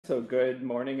So good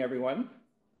morning, everyone.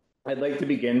 I'd like to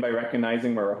begin by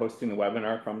recognizing where we're hosting the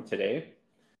webinar from today.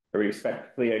 I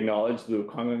respectfully acknowledge the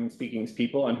Lekwungen-speaking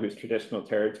people on whose traditional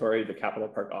territory the Capital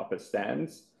Park office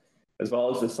stands, as well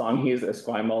as the Songhees,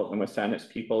 Esquimalt, and WSÁNEĆ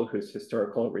people whose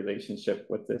historical relationship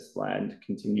with this land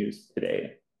continues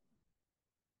today.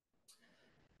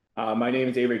 My name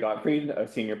is Avery Gottfried, a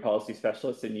Senior Policy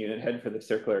Specialist and Unit Head for the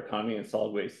Circular Economy and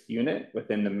Solid Waste Unit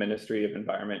within the Ministry of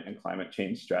Environment and Climate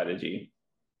Change Strategy.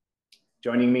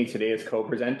 Joining me today as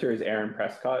co-presenter is Aaron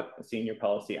Prescott, a Senior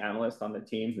Policy Analyst on the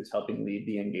team who's helping lead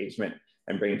the engagement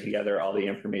and bring together all the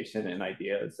information and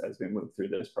ideas as we move through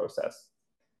this process.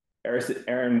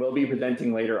 Aaron will be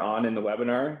presenting later on in the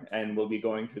webinar, and we'll be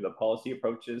going through the policy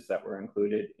approaches that were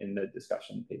included in the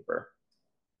discussion paper.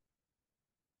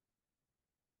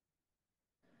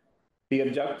 The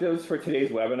objectives for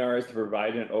today's webinar is to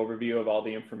provide an overview of all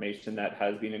the information that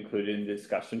has been included in the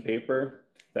discussion paper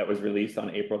that was released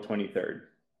on April 23rd.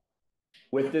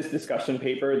 With this discussion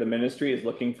paper, the ministry is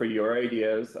looking for your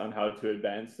ideas on how to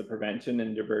advance the prevention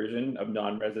and diversion of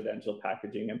non-residential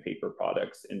packaging and paper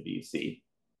products in BC.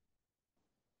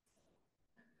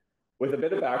 With a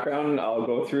bit of background, I'll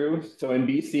go through. So in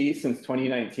BC, since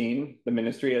 2019, the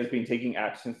ministry has been taking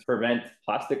actions to prevent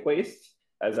plastic waste,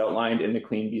 as outlined in the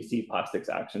Clean BC Plastics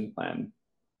Action Plan.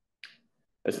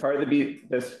 As part of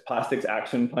this Plastics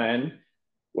Action Plan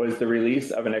was the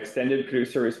release of an extended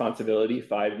producer responsibility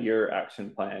 5-year action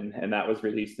plan, and that was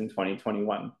released in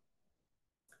 2021.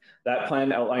 That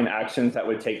plan outlined actions that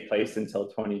would take place until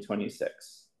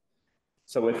 2026.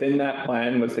 So within that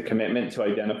plan was the commitment to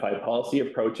identify policy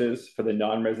approaches for the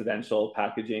non-residential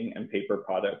packaging and paper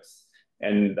products.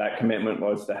 And that commitment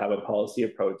was to have a policy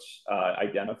approach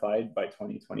identified by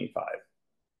 2025.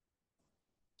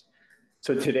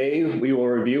 So today we will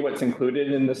review what's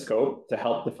included in the scope to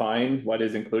help define what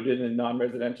is included in the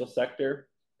non-residential sector.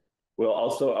 We'll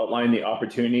also outline the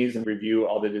opportunities and review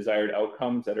all the desired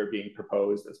outcomes that are being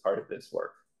proposed as part of this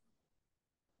work.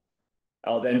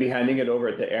 I'll then be handing it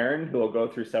over to Aaron, who will go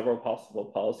through several possible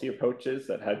policy approaches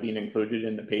that have been included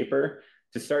in the paper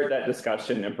to start that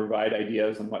discussion and provide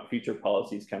ideas on what future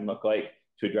policies can look like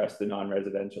to address the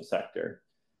non-residential sector.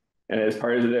 And as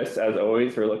part of this, as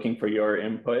always, we're looking for your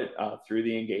input through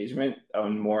the engagement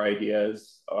on more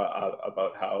ideas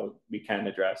about how we can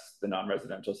address the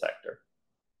non-residential sector.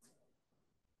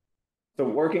 So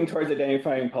working towards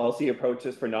identifying policy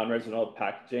approaches for non-residential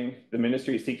packaging, the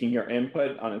ministry is seeking your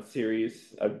input on a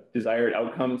series of desired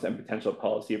outcomes and potential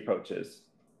policy approaches.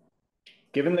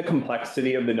 Given the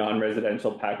complexity of the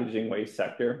non-residential packaging waste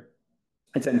sector,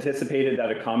 it's anticipated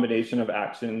that a combination of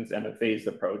actions and a phased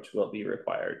approach will be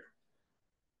required.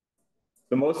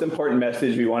 The most important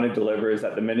message we want to deliver is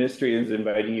that the ministry is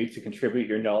inviting you to contribute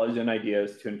your knowledge and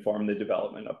ideas to inform the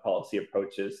development of policy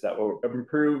approaches that will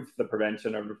improve the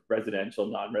prevention of residential,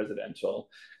 non-residential,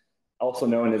 also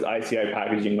known as ICI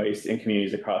packaging waste in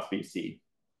communities across BC.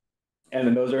 And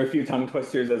then those are a few tongue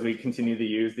twisters as we continue to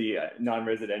use the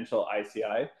non-residential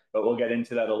ICI, but we'll get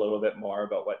into that a little bit more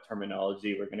about what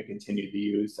terminology we're going to continue to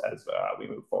use as we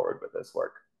move forward with this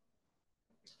work.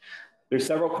 There's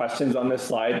several questions on this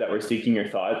slide that we're seeking your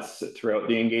thoughts throughout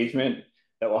the engagement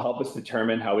that will help us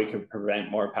determine how we can prevent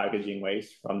more packaging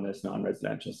waste from this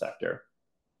non-residential sector.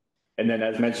 And then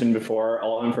as mentioned before,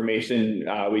 all information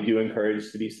we do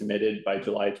encourage to be submitted by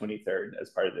July 23rd as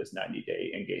part of this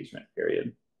 90-day engagement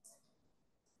period.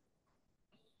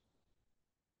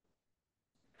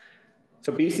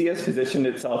 So BC has positioned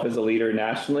itself as a leader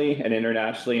nationally and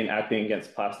internationally in acting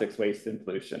against plastics waste and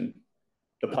pollution.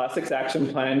 The Plastics Action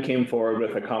Plan came forward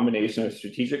with a combination of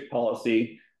strategic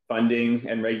policy, funding,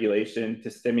 and regulation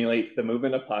to stimulate the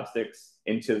movement of plastics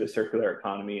into the circular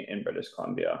economy in British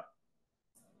Columbia.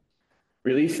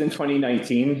 Released in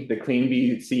 2019, the Clean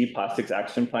BC Plastics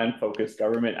Action Plan focused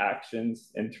government actions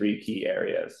in 3 key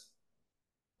areas.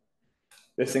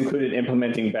 This included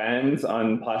implementing bans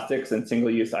on plastics and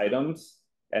single-use items,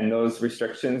 and those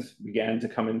restrictions began to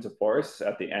come into force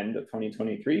at the end of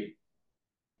 2023.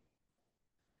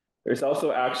 There's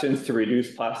also actions to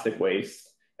reduce plastic waste,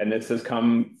 and this has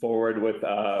come forward with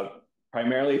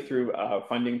primarily through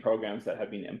funding programs that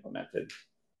have been implemented.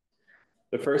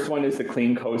 The first one is the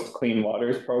Clean Coast, Clean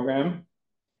Waters program.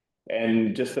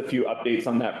 And just a few updates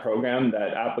on that program,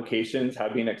 that applications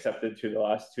have been accepted through the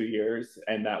last 2 years,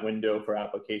 and that window for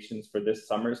applications for this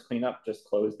summer's cleanup just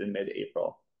closed in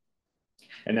mid-April.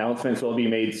 Announcements will be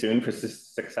made soon for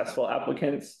successful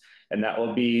applicants, and that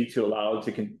will be to allow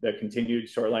the continued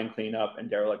shoreline cleanup and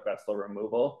derelict vessel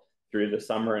removal through the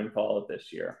summer and fall of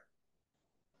this year.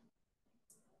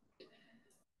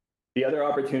 The other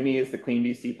opportunity is the Clean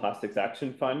BC Plastics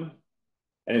Action Fund.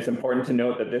 And it's important to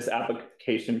note that this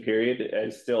application period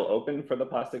is still open for the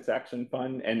Plastics Action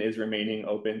Fund and is remaining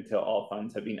open till all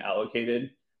funds have been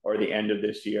allocated or the end of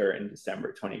this year in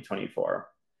December 2024.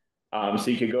 So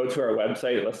you could go to our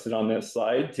website listed on this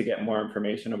slide to get more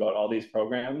information about all these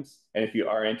programs. And if you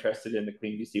are interested in the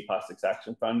Clean BC Plastics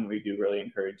Action Fund, we do really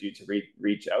encourage you to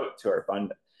reach out to our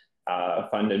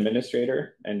fund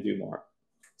administrator and do more.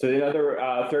 So the other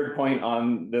third point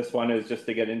on this one is just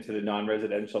to get into the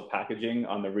non-residential packaging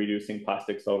on the reducing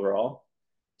plastics overall.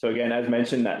 So again, as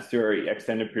mentioned, that's through our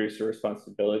extended producer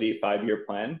responsibility 5-year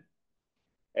plan.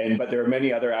 But there are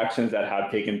many other actions that have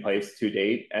taken place to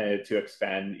date to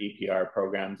expand EPR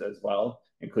programs as well,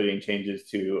 including changes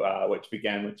to, which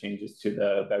began with changes to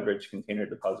the beverage container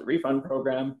deposit refund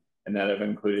program, and that have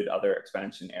included other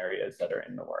expansion areas that are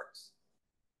in the works.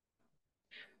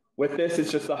 With this,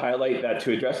 it's just to highlight that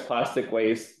to address plastic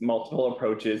waste, multiple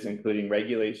approaches, including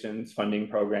regulations, funding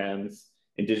programs,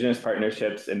 Indigenous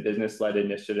partnerships, and business-led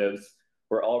initiatives,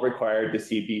 we're all required to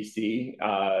see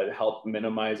BC help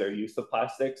minimize our use of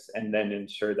plastics and then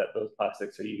ensure that those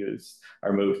plastics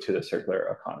are moved to the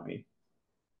circular economy.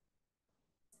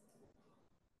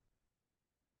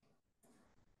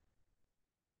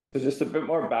 So just a bit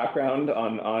more background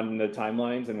on the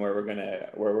timelines and where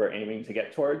we're aiming to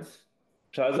get towards.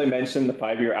 So as I mentioned, the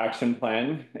 5-year action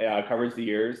plan covers the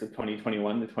years of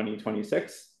 2021 to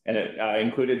 2026, and it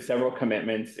included several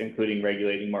commitments, including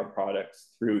regulating more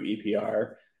products through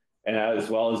EPR, and as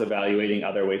well as evaluating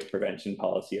other waste prevention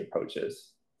policy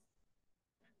approaches.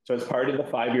 So as part of the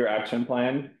 5-year action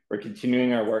plan, we're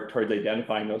continuing our work towards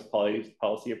identifying those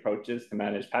policy approaches to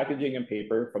manage packaging and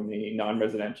paper from the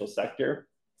non-residential sector.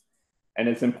 And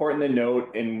it's important to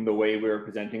note in the way we're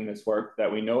presenting this work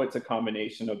that we know it's a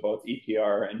combination of both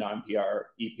EPR and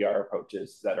non-EPR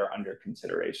approaches that are under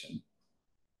consideration.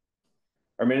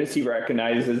 Our ministry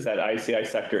recognizes that ICI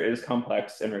sector is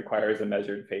complex and requires a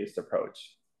measured phased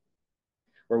approach.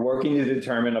 We're working to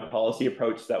determine a policy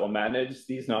approach that will manage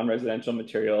these non-residential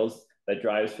materials, that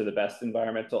drives for the best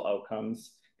environmental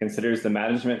outcomes, considers the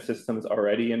management systems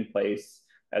already in place,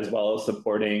 as well as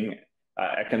supporting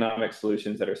economic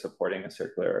solutions that are supporting a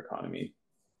circular economy.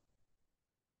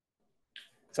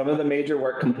 Some of the major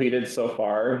work completed so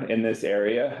far in this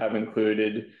area have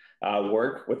included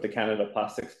work with the Canada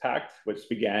Plastics Pact, which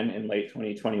began in late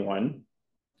 2021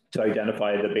 to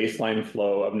identify the baseline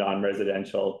flow of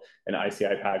non-residential and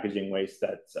ICI packaging waste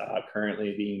that's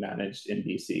currently being managed in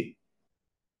BC.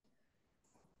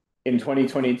 In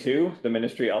 2022, the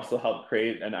ministry also helped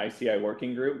create an ICI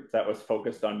working group that was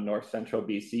focused on North Central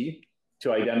BC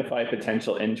to identify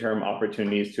potential interim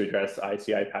opportunities to address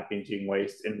ICI packaging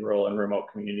waste in rural and remote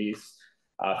communities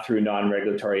through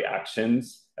non-regulatory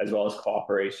actions, as well as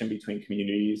cooperation between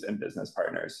communities and business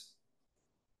partners.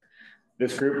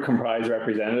 This group comprised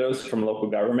representatives from local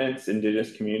governments,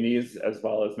 Indigenous communities, as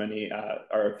well as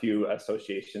a few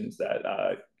associations that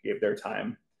gave their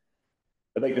time.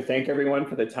 I'd like to thank everyone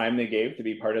for the time they gave to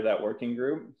be part of that working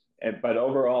group. But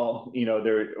overall,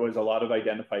 there was a lot of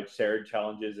identified shared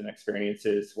challenges and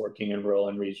experiences working in rural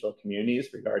and regional communities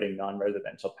regarding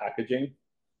non-residential packaging.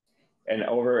 And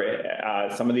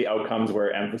some of the outcomes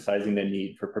were emphasizing the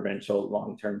need for provincial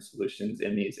long-term solutions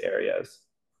in these areas.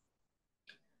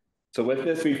 So with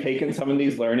this, we've taken some of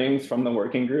these learnings from the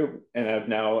working group and have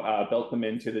now built them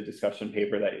into the discussion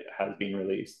paper that has been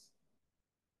released.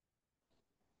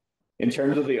 In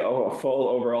terms of the full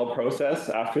overall process,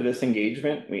 after this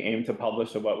engagement, we aim to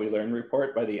publish a What We Learned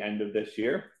report by the end of this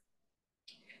year.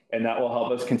 And that will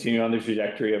help us continue on the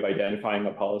trajectory of identifying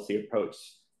a policy approach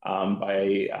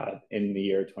in the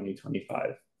year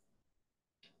 2025.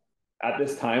 At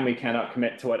this time, we cannot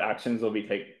commit to what actions will be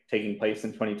taking place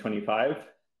in 2025,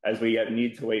 as we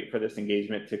need to wait for this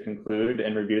engagement to conclude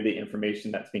and review the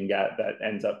information that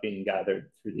ends up being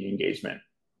gathered through the engagement.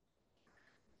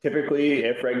 Typically,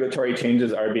 if regulatory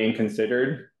changes are being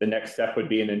considered, the next step would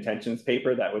be an intentions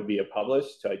paper that would be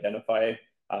published to identify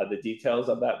the details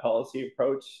of that policy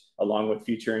approach, along with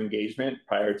future engagement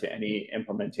prior to any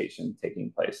implementation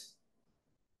taking place.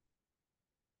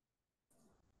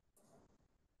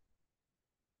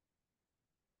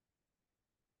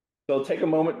 So I'll take a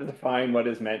moment to define what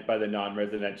is meant by the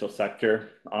non-residential sector,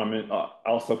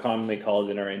 also commonly called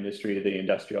in our industry the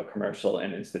industrial, commercial,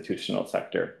 and institutional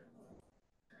sector.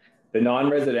 The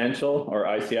non-residential or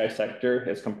ICI sector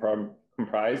is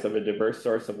comprised of a diverse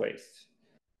source of waste.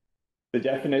 The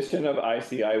definition of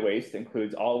ICI waste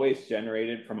includes all waste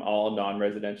generated from all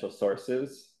non-residential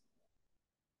sources,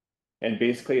 and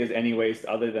basically is any waste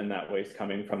other than that waste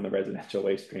coming from the residential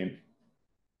waste stream.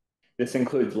 This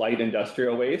includes light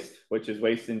industrial waste, which is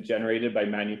waste generated by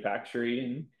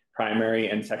manufacturing primary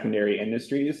and secondary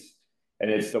industries, and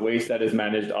it's the waste that is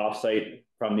managed offsite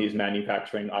from these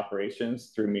manufacturing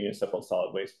operations through municipal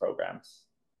solid waste programs.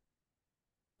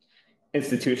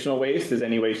 Institutional waste is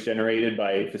any waste generated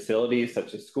by facilities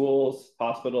such as schools,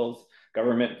 hospitals,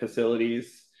 government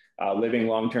facilities, living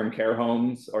long-term care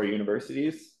homes, or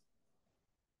universities.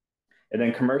 And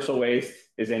then commercial waste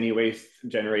is any waste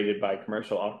generated by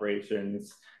commercial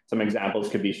operations. Some examples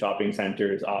could be shopping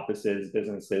centers, offices,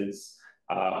 businesses,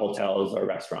 hotels, or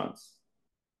restaurants.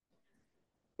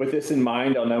 With this in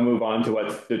mind, I'll now move on to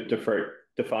what's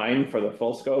defined for the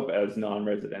full scope as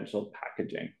non-residential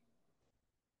packaging.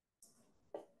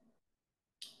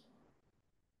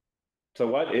 So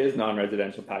what is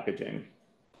non-residential packaging?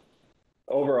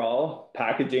 Overall,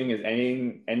 packaging is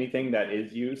anything that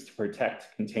is used to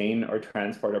protect, contain, or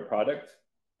transport a product,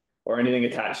 or anything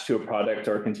attached to a product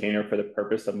or container for the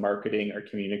purpose of marketing or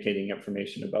communicating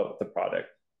information about the product.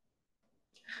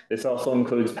 This also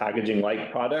includes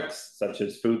packaging-like products, such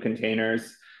as food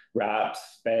containers,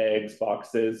 wraps, bags,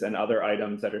 boxes, and other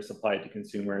items that are supplied to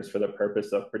consumers for the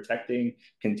purpose of protecting,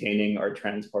 containing, or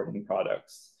transporting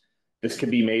products. This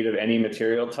could be made of any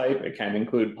material type. It can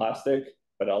include plastic,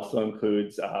 but also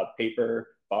includes paper,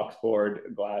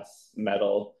 boxboard, glass,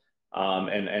 metal,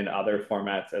 and other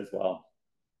formats as well.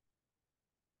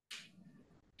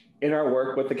 In our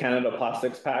work with the Canada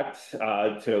Plastics Pact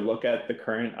to look at the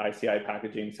current ICI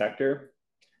packaging sector,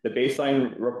 the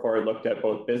baseline report looked at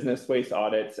both business waste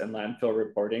audits and landfill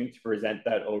reporting to present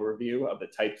that overview of the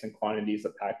types and quantities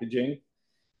of packaging.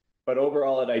 But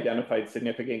overall, it identified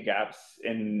significant gaps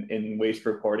in waste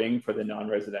reporting for the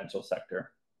non-residential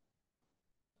sector.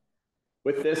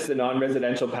 With this, the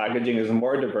non-residential packaging is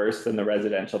more diverse than the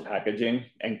residential packaging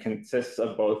and consists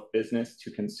of both business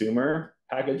to consumer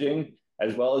packaging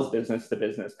as well as business to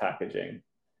business packaging.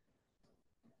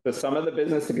 So some of the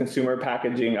business to consumer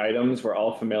packaging items we're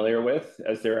all familiar with,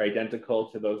 as they're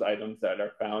identical to those items that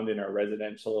are found in our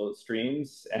residential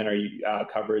streams and are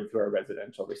covered through our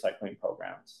residential recycling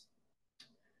programs.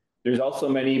 There's also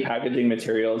many packaging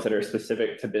materials that are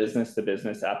specific to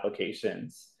business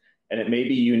applications. And it may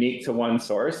be unique to one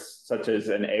source, such as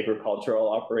an agricultural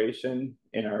operation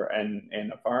in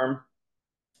a farm,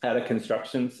 at a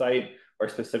construction site, or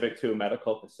specific to a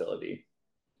medical facility.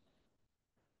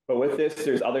 But with this,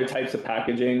 there's other types of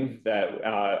packaging that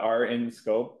are in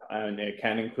scope, and it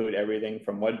can include everything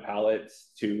from wood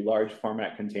pallets to large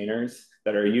format containers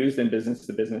that are used in business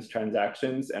to business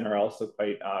transactions and are also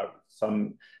quite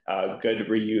some good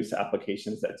reuse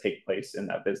applications that take place in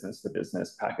that business to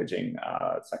business packaging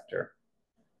sector.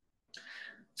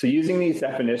 So using these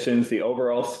definitions, the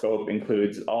overall scope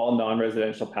includes all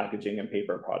non-residential packaging and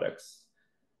paper products.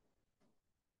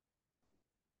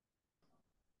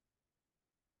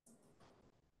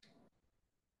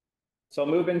 So I'll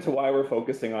move into why we're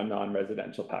focusing on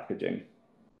non-residential packaging.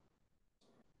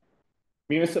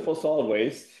 Municipal solid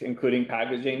waste, including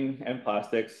packaging and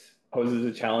plastics, poses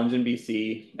a challenge in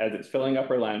BC as it's filling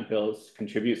up our landfills,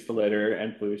 contributes to litter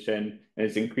and pollution, and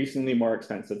is increasingly more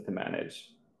expensive to manage.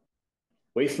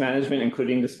 Waste management,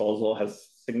 including disposal, has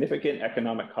significant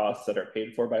economic costs that are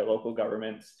paid for by local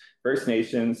governments, First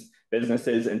Nations,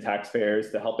 businesses, and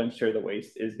taxpayers to help ensure the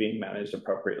waste is being managed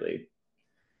appropriately.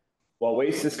 While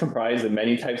waste is comprised of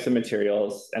many types of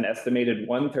materials, an estimated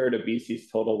 1/3 of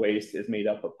BC's total waste is made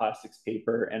up of plastics,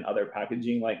 paper, and other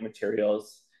packaging-like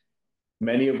materials,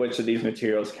 many of which of these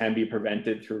materials can be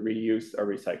prevented through reuse or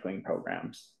recycling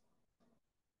programs.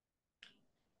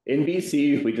 In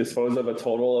BC, we dispose of a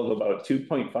total of about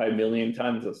 2.5 million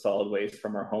tons of solid waste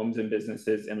from our homes and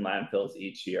businesses in landfills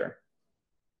each year.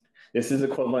 This is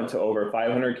equivalent to over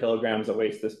 500 kilograms of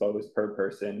waste disposed per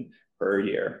person per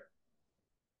year.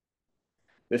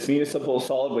 This municipal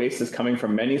solid waste is coming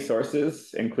from many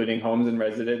sources, including homes and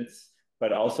residents,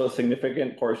 but also a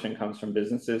significant portion comes from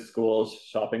businesses, schools,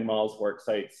 shopping malls, work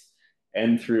sites,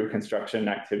 and through construction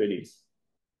activities.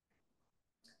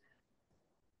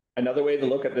 Another way to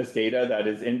look at this data that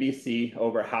is in BC,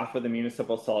 over half of the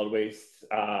municipal solid waste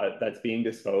that's being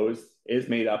disposed is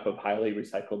made up of highly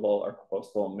recyclable or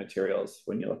compostable materials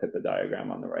when you look at the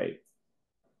diagram on the right.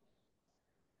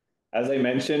 As I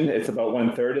mentioned, it's about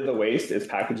 1/3 of the waste is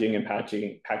packaging and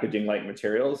packaging-like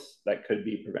materials that could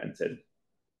be prevented.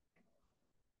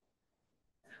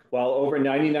 While over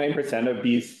 99% of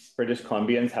British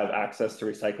Columbians have access to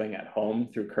recycling at home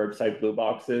through curbside blue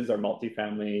boxes or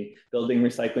multifamily building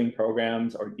recycling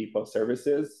programs or depot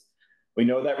services, we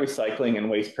know that recycling and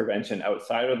waste prevention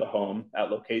outside of the home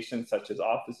at locations such as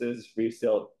offices,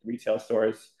 retail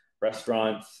stores,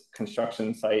 restaurants,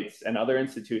 construction sites, and other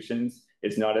institutions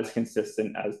is not as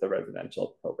consistent as the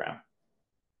residential program.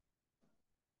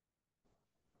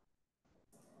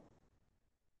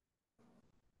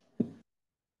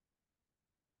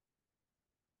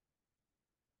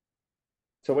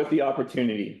 So with the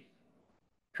opportunity,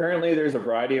 currently there's a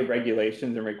variety of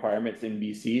regulations and requirements in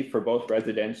BC for both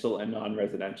residential and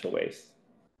non-residential waste.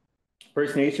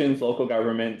 First Nations, local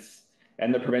governments,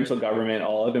 and the provincial government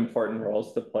all have important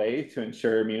roles to play to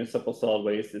ensure municipal solid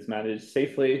waste is managed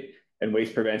safely and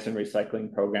waste prevention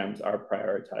recycling programs are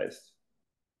prioritized.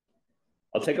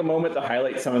 I'll take a moment to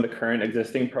highlight some of the current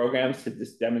existing programs to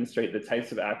just demonstrate the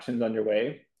types of actions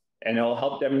underway, and it'll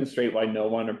help demonstrate why no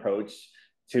one approach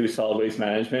to solid waste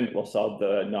management will solve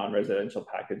the non-residential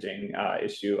packaging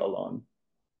issue alone.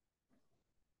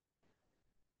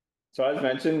 So as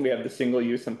mentioned, we have the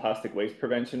single-use and plastic waste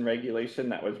prevention regulation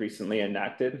that was recently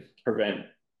enacted to prevent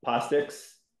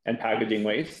plastics and packaging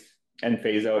waste and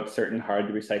phase out certain hard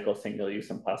to recycle single-use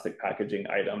and plastic packaging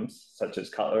items such as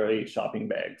cutlery, shopping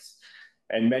bags.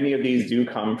 And many of these do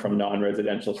come from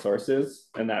non-residential sources,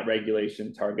 and that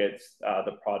regulation targets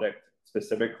the product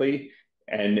specifically.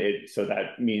 And so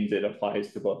that means it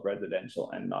applies to both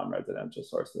residential and non-residential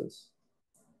sources.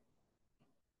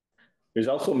 There's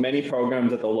also many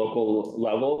programs at the local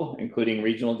level, including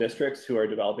regional districts who are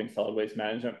developing solid waste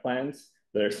management plans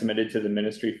that are submitted to the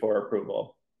ministry for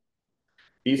approval.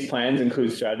 These plans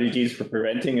include strategies for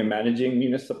preventing and managing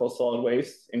municipal solid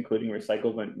waste, including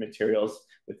recyclable materials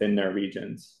within their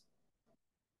regions.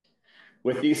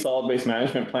 With these solid waste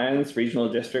management plans,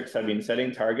 regional districts have been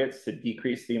setting targets to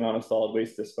decrease the amount of solid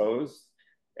waste disposed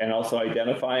and also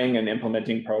identifying and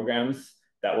implementing programs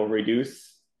that will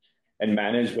reduce and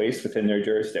manage waste within their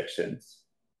jurisdictions.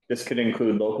 This could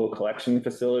include local collection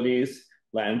facilities,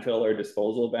 landfill or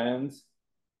disposal bans,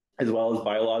 as well as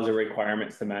bylaws or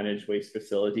requirements to manage waste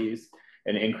facilities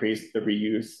and increase the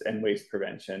reuse and waste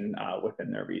prevention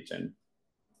within their region.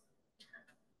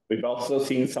 We've also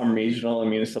seen some regional and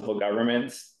municipal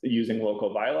governments using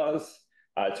local bylaws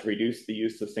to reduce the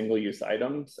use of single-use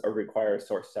items or require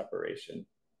source separation.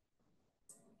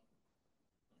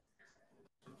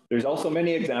 There's also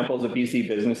many examples of BC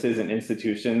businesses and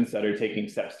institutions that are taking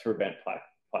steps to prevent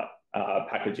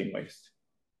packaging waste.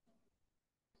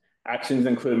 Actions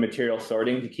include material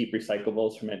sorting to keep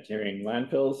recyclables from entering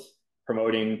landfills,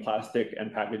 promoting plastic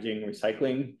and packaging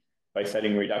recycling by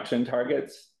setting reduction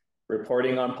targets,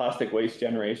 reporting on plastic waste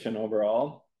generation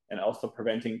overall, and also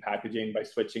preventing packaging by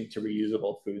switching to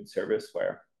reusable food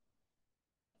serviceware.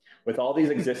 With all these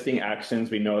existing actions,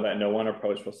 we know that no one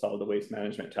approach will solve the waste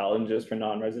management challenges for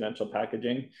non-residential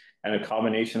packaging, and a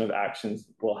combination of actions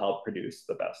will help produce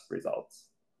the best results.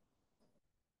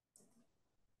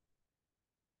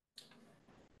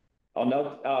 I'll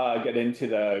now get into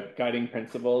the guiding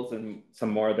principles and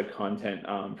some more of the content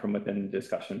from within the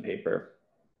discussion paper.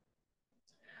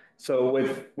 So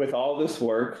with all this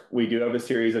work, we do have a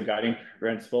series of guiding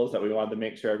principles that we wanted to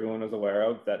make sure everyone was aware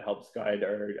of that helps guide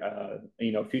our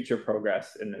future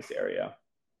progress in this area.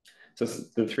 So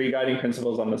the three guiding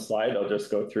principles on the slide I'll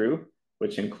just go through,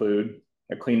 which include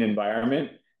a clean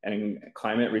environment and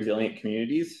climate resilient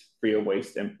communities free of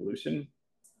waste and pollution,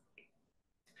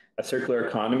 a circular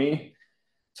economy,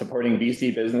 supporting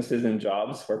BC businesses and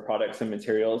jobs where products and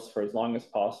materials for as long as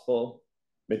possible,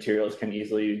 materials for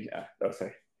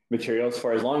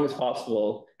as long as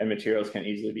possible, and materials can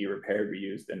easily be repaired,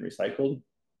 reused, and recycled.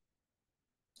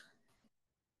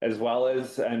 As well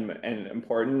as, and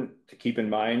important to keep in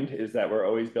mind, is that we're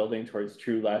always building towards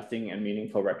true, lasting, and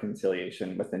meaningful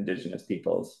reconciliation with Indigenous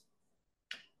peoples.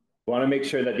 We want to make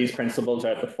sure that these principles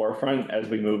are at the forefront as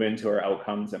we move into our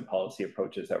outcomes and policy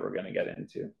approaches that we're going to get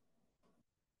into.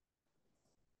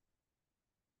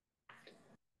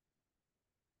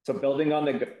 So building on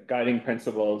the guiding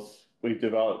principles, we've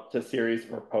developed a series of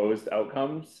proposed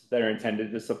outcomes that are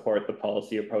intended to support the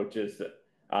policy approaches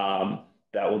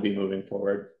that will be moving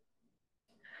forward.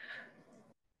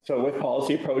 So with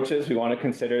policy approaches, we want to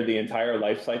consider the entire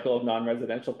life cycle of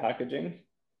non-residential packaging.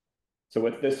 So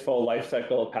with this full life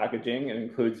cycle of packaging, it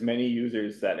includes many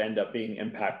users that end up being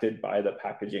impacted by the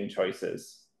packaging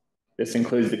choices. This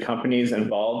includes the companies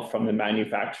involved from the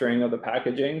manufacturing of the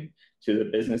packaging to the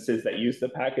businesses that use the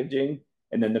packaging,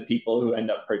 and then the people who end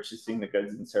up purchasing the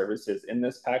goods and services in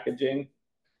this packaging,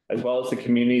 as well as the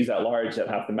communities at large that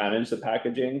have to manage the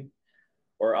packaging,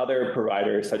 or other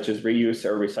providers such as reuse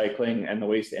or recycling and the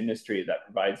waste industry that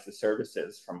provides the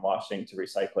services from washing to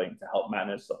recycling to help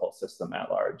manage the whole system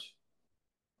at large.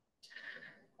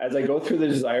 As I go through the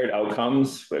desired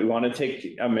outcomes, we want to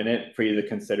take a minute for you to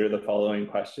consider the following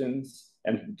questions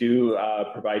and do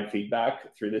provide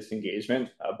feedback through this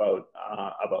engagement about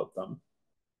them.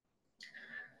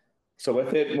 So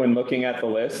with it, when looking at the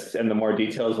list and the more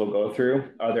details we'll go through,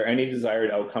 are there any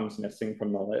desired outcomes missing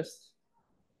from the list?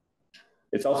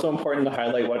 It's also important to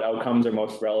highlight what outcomes are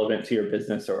most relevant to your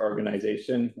business or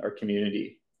organization or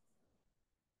community.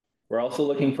 We're also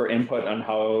looking for input on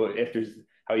how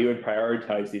you would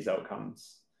prioritize these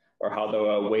outcomes or how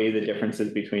to weigh the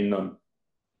differences between them.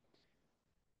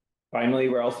 Finally,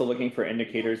 we're also looking for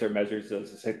indicators or measures of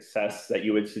success that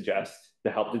you would suggest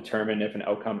to help determine if an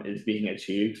outcome is being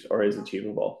achieved or is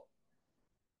achievable.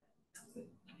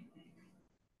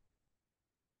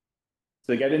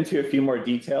 So to get into a few more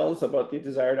details about the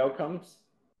desired outcomes,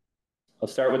 I'll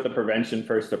start with the prevention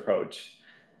first approach.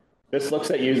 This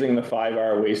looks at using the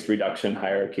 5R waste reduction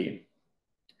hierarchy.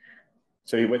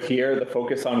 So with here, the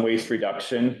focus on waste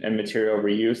reduction and material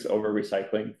reuse over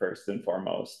recycling first and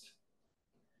foremost.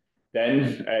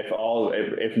 Then,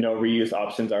 if no reuse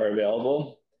options are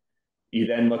available, you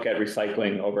then look at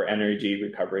recycling over energy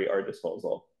recovery or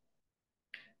disposal.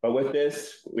 But with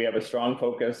this, we have a strong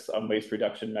focus on waste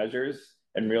reduction measures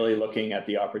and really looking at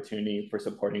the opportunity for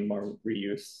supporting more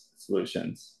reuse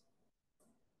solutions.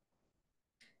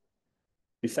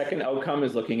 The second outcome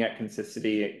is looking at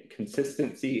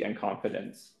consistency and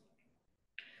confidence.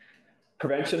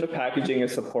 Prevention of packaging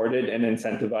is supported and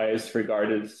incentivized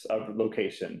regardless of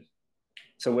location.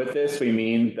 So with this, we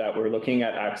mean that we're looking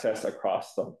at access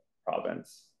across the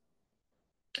province.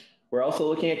 We're also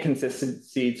looking at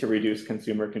consistency to reduce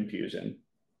consumer confusion.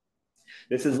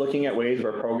 This is looking at ways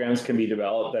where programs can be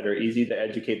developed that are easy to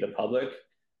educate the public,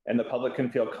 and the public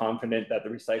can feel confident that the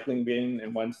recycling bin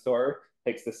in one store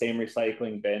takes the same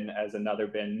recycling bin as another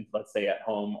bin, let's say at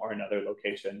home or another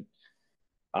location.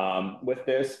 With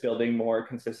this, building more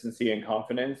consistency and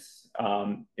confidence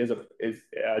is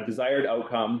a desired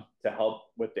outcome to help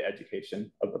with the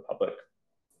education of the public.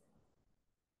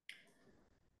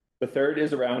 The third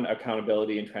is around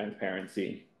accountability and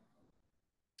transparency.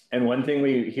 And one thing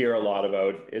we hear a lot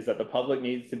about is that the public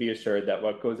needs to be assured that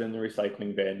what goes in the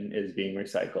recycling bin is being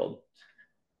recycled.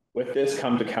 With this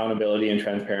comes accountability and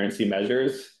transparency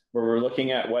measures, where we're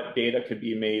looking at what data could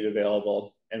be made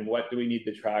available and what do we need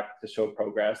to track to show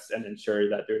progress and ensure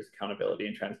that there's accountability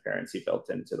and transparency built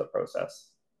into the process.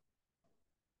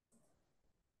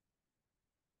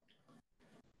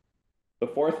 The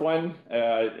fourth one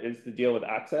is to deal with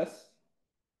access.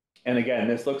 And again,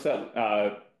 this looks at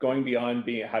going beyond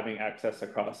having access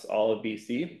across all of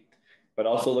BC, but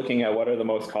also looking at what are the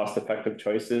most cost-effective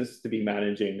choices to be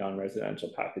managing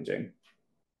non-residential packaging.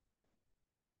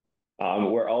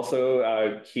 We're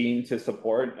also keen to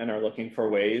support and are looking for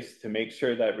ways to make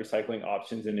sure that recycling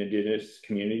options in Indigenous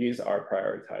communities are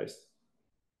prioritized.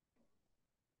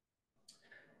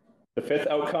 The fifth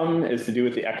outcome is to do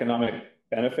with the economic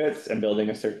benefits and building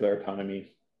a circular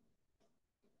economy.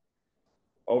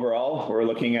 Overall, we're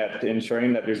looking at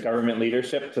ensuring that there's government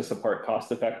leadership to support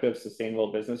cost-effective,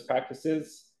 sustainable business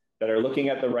practices that are looking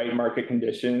at the right market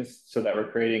conditions so that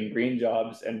we're creating green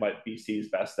jobs and what BC is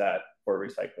best at for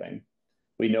recycling.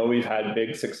 We know we've had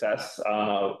big success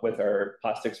with our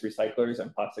plastics recyclers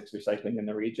and plastics recycling in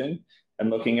the region, and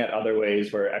looking at other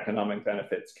ways where economic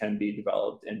benefits can be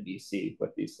developed in BC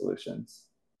with these solutions.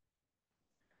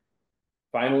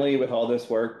 Finally, with all this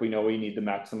work, we know we need to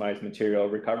maximize material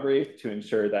recovery to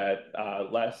ensure that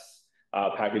less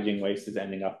packaging waste is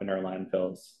ending up in our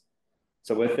landfills.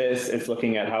 So with this, it's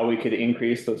looking at how we could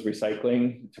increase those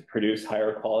recycling to produce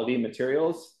higher quality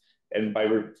materials. And by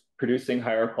producing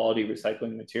higher quality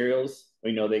recycling materials,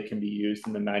 we know they can be used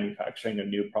in the manufacturing of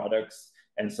new products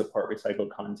and support recycled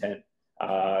content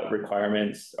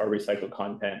requirements or recycled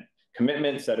content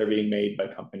commitments that are being made by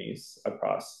companies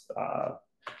across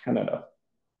Canada.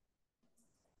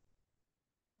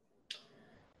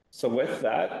 So with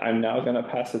that, I'm now going to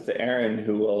pass it to Erin,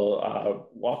 who will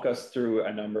walk us through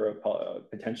a number of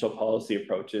potential policy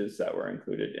approaches that were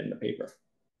included in the paper.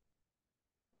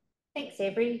 Thanks,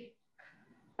 Avery.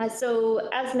 So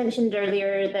as mentioned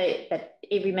earlier,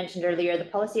 Avery mentioned earlier, the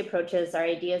policy approaches are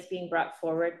ideas being brought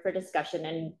forward for discussion,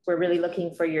 and we're really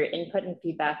looking for your input and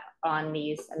feedback on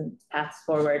these and paths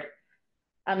forward.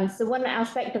 So one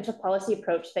aspect of the policy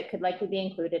approach that could likely be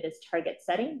included is target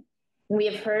setting. We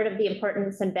have heard of the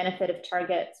importance and benefit of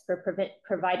targets for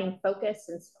providing focus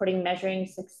and supporting measuring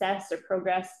success or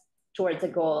progress towards a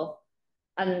goal.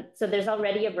 So there's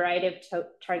already a variety of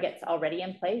targets already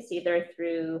in place, either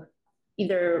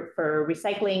for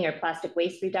recycling or plastic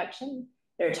waste reduction.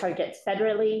 There are targets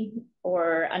federally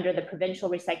or under the provincial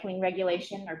recycling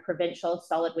regulation or provincial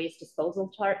solid waste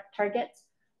disposal targets,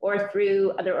 or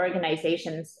through other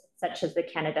organizations such as the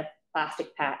Canada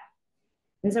Plastic Pact.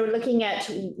 And so we're looking at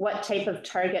what type of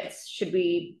targets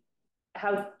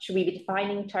how should we be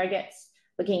defining targets,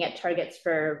 looking at targets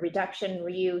for reduction,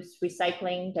 reuse,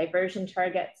 recycling, diversion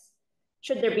targets.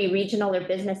 Should there be regional or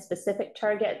business specific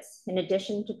targets in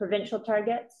addition to provincial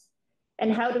targets?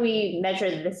 And how do we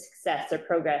measure the success or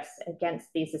progress against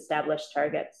these established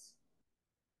targets?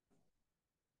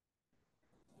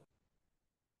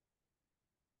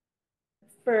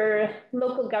 For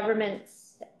local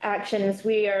governments actions,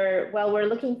 we're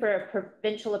looking for a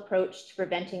provincial approach to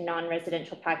preventing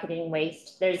non-residential packaging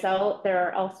waste. There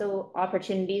are also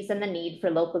opportunities and the need for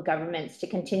local governments to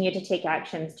continue to take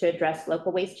actions to address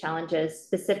local waste challenges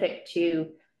specific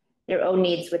to their own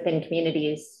needs within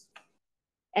communities.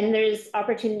 And there's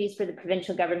opportunities for the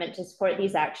provincial government to support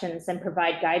these actions and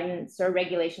provide guidance or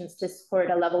regulations to support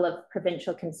a level of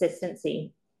provincial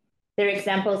consistency. There are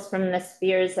examples from the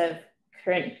spheres of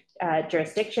current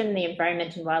jurisdiction, the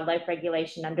Environment and Wildlife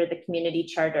Regulation under the Community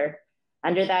Charter.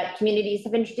 Under that, communities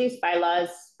have introduced bylaws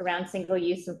around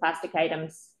single-use and plastic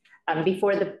items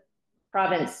before the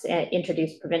province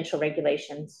introduced provincial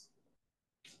regulations.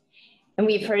 And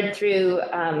we've heard through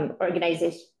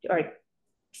organizations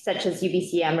such as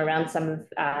UBCM around some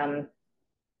of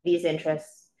these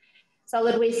interests.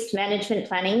 Solid waste management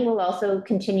planning will also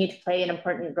continue to play an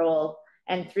important role.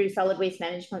 And through solid waste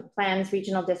management plans,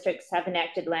 regional districts have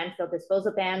enacted landfill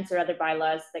disposal bans or other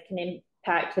bylaws that can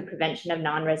impact the prevention of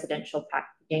non-residential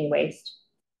packaging waste.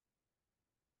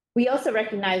 We also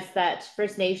recognize that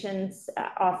First Nations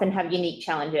often have unique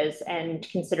challenges and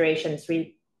considerations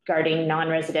regarding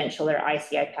non-residential or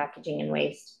ICI packaging and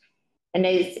waste. And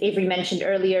as Avery mentioned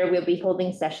earlier, we'll be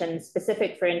holding sessions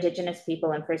specific for Indigenous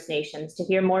people and First Nations to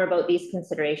hear more about these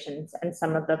considerations and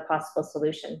some of the possible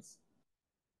solutions.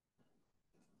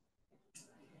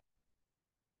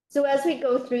 So as we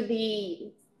go through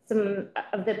some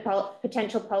of the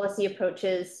potential policy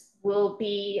approaches, we'll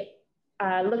be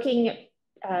looking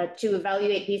to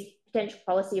evaluate these potential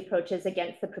policy approaches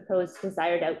against the proposed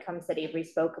desired outcomes that Avery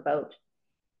spoke about.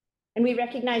 And we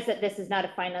recognize that this is not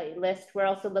a final list. We're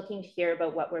also looking to hear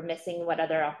about what we're missing, what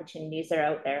other opportunities are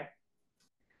out there.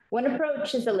 One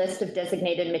approach is a list of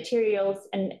designated materials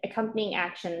and accompanying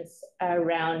actions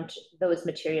around those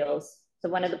materials. So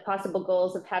one of the possible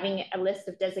goals of having a list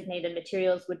of designated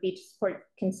materials would be to support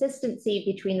consistency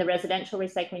between the residential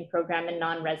recycling program and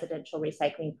non-residential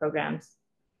recycling programs,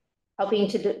 helping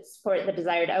to support the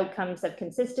desired outcomes of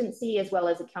consistency as well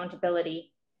as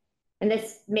accountability. And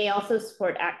this may also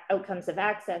support outcomes of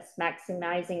access,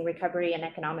 maximizing recovery and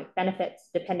economic benefits,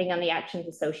 depending on the actions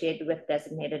associated with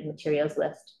designated materials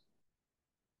list.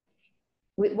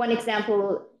 One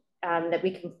example that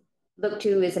we can look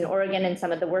to is in Oregon and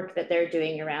some of the work that they're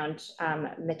doing around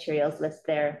materials list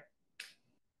there.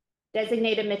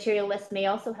 Designated material lists may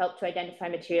also help to identify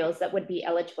materials that would be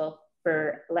eligible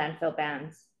for landfill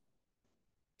bans.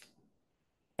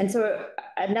 And so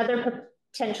another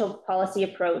potential policy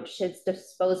approach is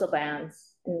disposal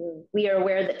bans. And we are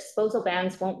aware that disposal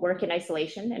bans won't work in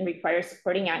isolation and require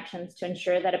supporting actions to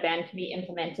ensure that a ban can be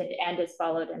implemented and is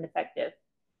followed and effective.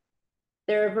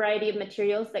 There are a variety of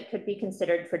materials that could be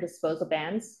considered for disposal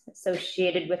bans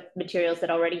associated with materials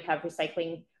that already have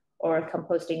recycling or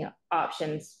composting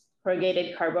options.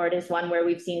 Corrugated cardboard is one where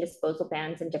we've seen disposal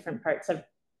bans in different parts of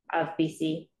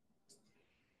BC.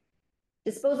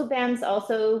 Disposal bans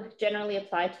also generally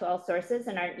apply to all sources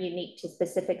and aren't unique to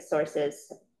specific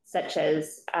sources, such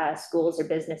as schools or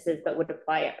businesses, but would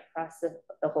apply across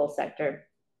the whole sector,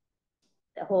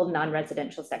 the whole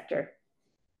non-residential sector.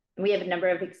 And we have a number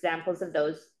of examples of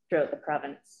those throughout the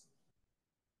province.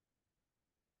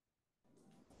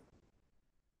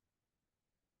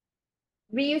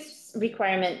 Reuse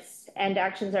requirements and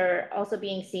actions are also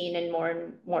being seen in more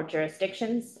and more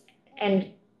jurisdictions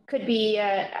and could be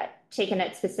taken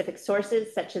at specific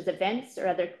sources such as events or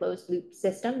other closed loop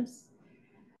systems.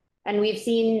 And we've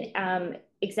seen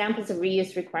examples of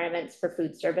reuse requirements for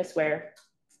food serviceware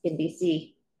in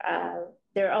BC.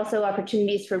 There are also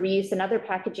opportunities for reuse in other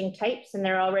packaging types, and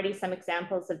there are already some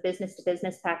examples of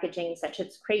business-to-business packaging, such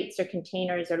as crates or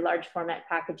containers or large format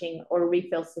packaging or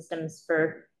refill systems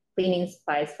for cleaning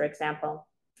supplies, for example.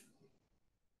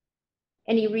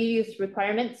 Any reuse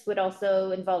requirements would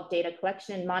also involve data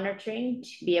collection and monitoring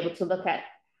to be able to look at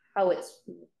how it's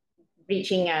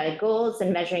reaching goals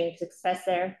and measuring success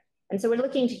there. And so we're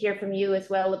looking to hear from you as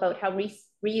well about how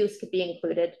reuse could be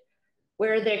included.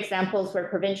 Where are the examples where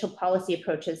provincial policy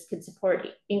approaches could support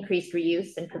increased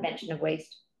reuse and prevention of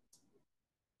waste?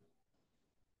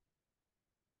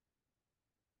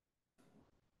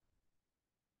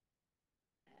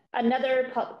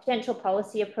 Another potential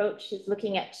policy approach is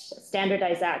looking at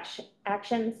standardized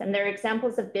actions, and there are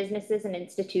examples of businesses and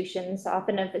institutions,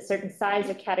 often of a certain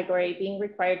size or category, being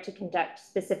required to conduct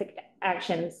specific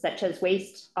actions such as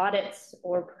waste audits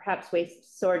or perhaps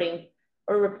waste sorting,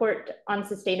 or report on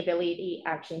sustainability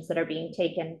actions that are being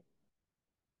taken.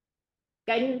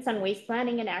 Guidance on waste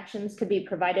planning and actions could be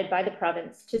provided by the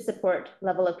province to support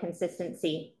level of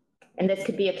consistency, and this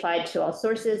could be applied to all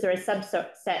sources or a subset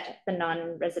of the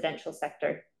non-residential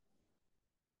sector.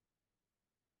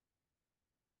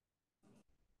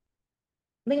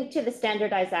 Linked to the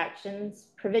standardized actions,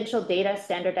 provincial data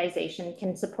standardization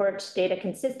can support data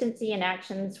consistency in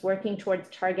actions working towards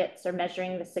targets or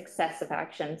measuring the success of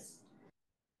actions.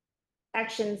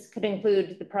 Actions could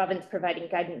include the province providing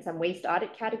guidance on waste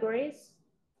audit categories,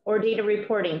 or data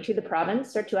reporting to the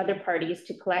province or to other parties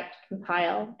to collect,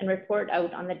 compile, and report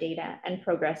out on the data and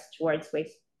progress towards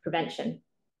waste prevention.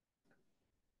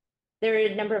 There are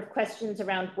a number of questions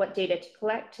around what data to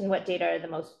collect and what data are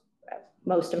the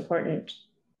most important.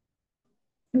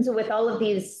 And so with all of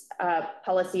these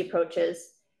policy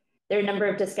approaches, there are a number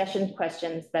of discussion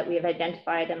questions that we have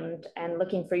identified and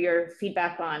looking for your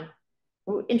feedback on.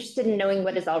 We're interested in knowing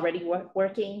what is already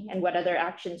working and what other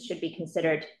actions should be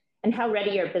considered, and how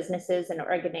ready are businesses and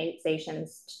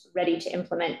organizations ready to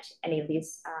implement any of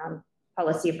these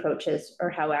policy approaches, or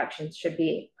how actions should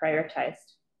be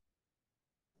prioritized.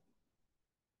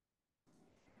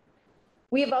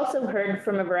 We have also heard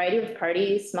from a variety of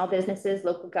parties, small businesses,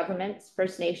 local governments,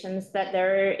 First Nations, that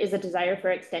there is a desire for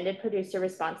extended producer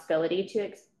responsibility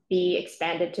to be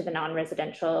expanded to the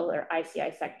non-residential or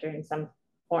ICI sector in some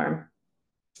form.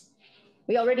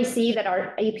 We already see that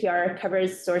our EPR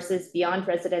covers sources beyond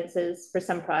residences for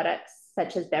some products,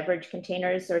 such as beverage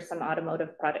containers or some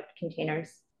automotive product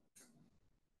containers.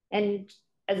 And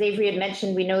as Avery had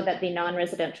mentioned, we know that the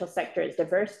non-residential sector is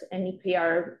diverse, and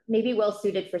EPR may be well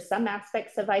suited for some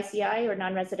aspects of ICI or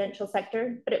non-residential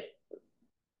sector, but it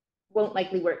won't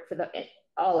likely work for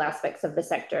all aspects of the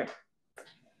sector.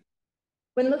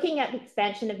 When looking at the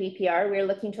expansion of EPR, we're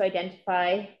looking to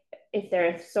identify if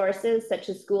there are sources such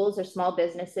as schools or small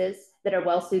businesses that are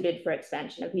well suited for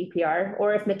expansion of EPR,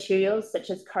 or if materials such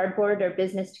as cardboard or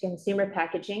business to consumer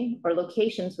packaging or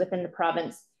locations within the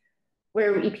province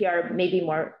where EPR may be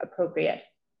more appropriate.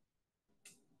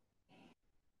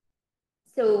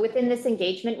 So within this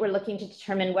engagement, we're looking to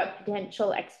determine what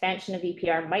potential expansion of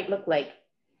EPR might look like.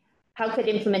 How could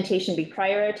implementation be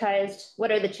prioritized?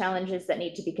 What are the challenges that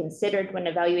need to be considered when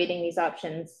evaluating these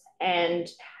options? And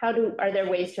are there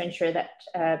ways to ensure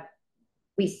that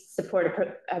we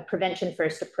support a prevention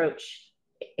first approach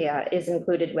is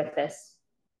included with this?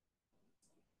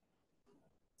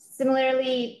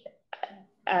 Similarly,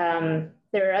 there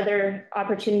are other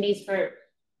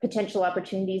potential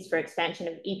opportunities for expansion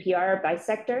of EPR by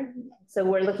sector. So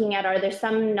we're looking at, are there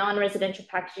some non-residential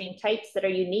packaging types that are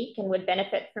unique and would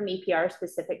benefit from EPR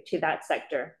specific to that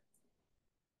sector?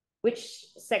 Which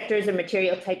sectors or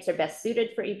material types are best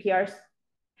suited for EPRs?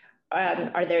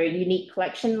 Are there unique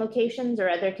collection locations or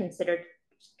other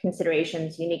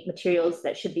considerations, unique materials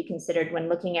that should be considered when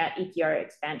looking at EPR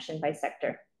expansion by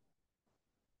sector?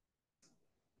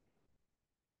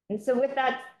 And so with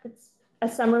that, it's a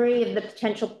summary of the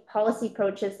potential policy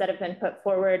approaches that have been put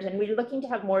forward, and we're looking to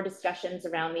have more discussions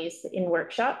around these in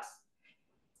workshops.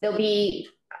 There'll be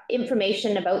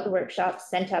information about the workshops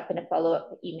sent up in a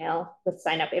follow-up email with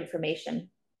sign-up information.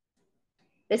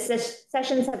 The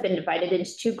sessions have been divided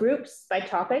into 2 groups by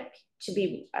topic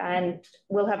and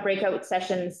we'll have breakout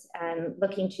sessions and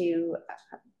looking to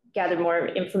gather more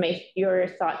information, your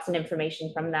thoughts and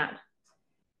information from that.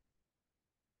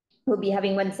 We'll be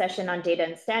having one session on data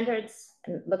and standards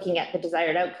and looking at the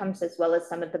desired outcomes, as well as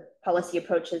some of the policy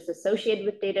approaches associated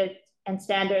with data and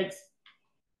standards.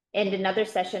 And another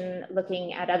session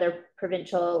looking at other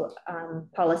provincial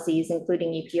policies,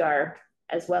 including EPR,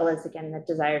 as well as, again, the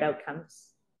desired outcomes.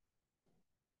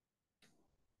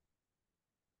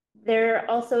 There are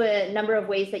also a number of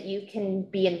ways that you can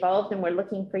be involved, and we're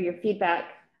looking for your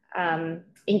feedback.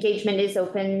 Engagement is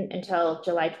open until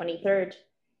July 23rd.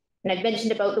 And I've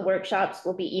mentioned about the workshops.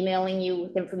 We'll be emailing you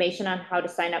with information on how to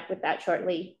sign up with that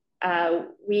shortly.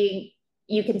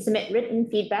 You can submit written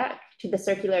feedback to the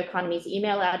Circular Economy's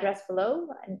email address below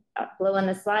on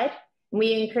the slide. And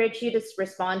we encourage you to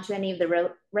respond to any of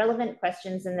the relevant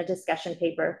questions in the discussion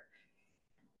paper.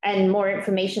 And more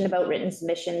information about written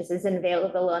submissions is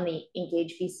available on the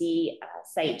Engage BC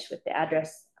site with the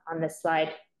address on this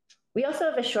slide. We also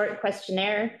have a short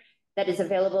questionnaire that is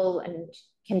available and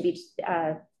can be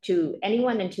to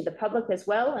anyone and to the public as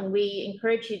well. And we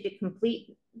encourage you to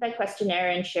complete that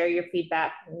questionnaire and share your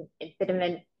feedback in a bit of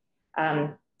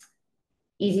an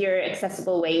easier,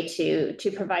 accessible way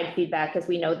to provide feedback, as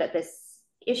we know that this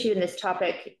issue and this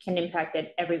topic can impact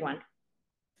everyone.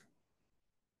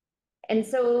 And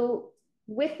so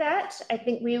with that, I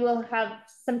think we will have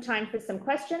some time for some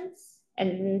questions.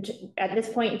 And at this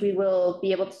point, we will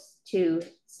be able to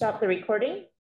stop the recording.